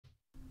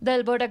The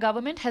Alberta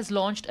Government has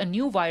launched a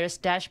new virus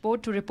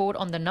dashboard to report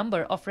on the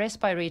number of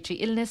respiratory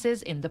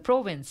illnesses in the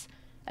province.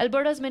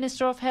 Alberta's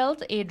Minister of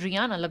Health,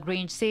 Adriana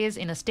LaGrange, says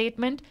in a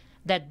statement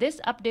that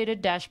this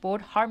updated dashboard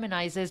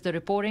harmonizes the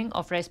reporting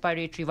of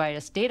respiratory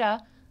virus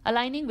data,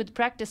 aligning with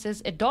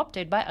practices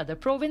adopted by other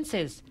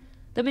provinces.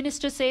 The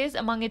minister says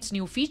among its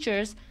new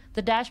features,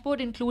 the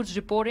dashboard includes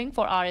reporting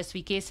for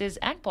RSV cases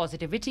and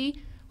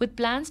positivity, with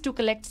plans to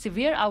collect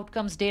severe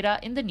outcomes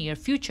data in the near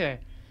future.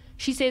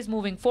 She says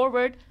moving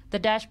forward, the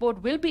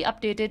dashboard will be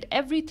updated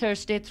every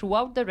Thursday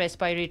throughout the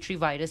respiratory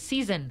virus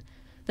season.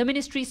 The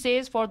ministry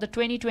says for the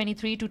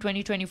 2023 to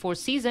 2024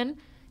 season,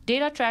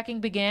 data tracking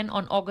began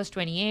on August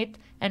 28th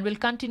and will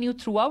continue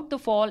throughout the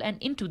fall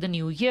and into the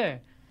new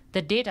year.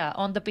 The data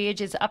on the page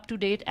is up to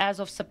date as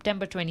of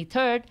September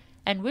 23rd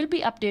and will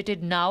be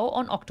updated now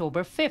on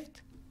October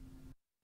 5th.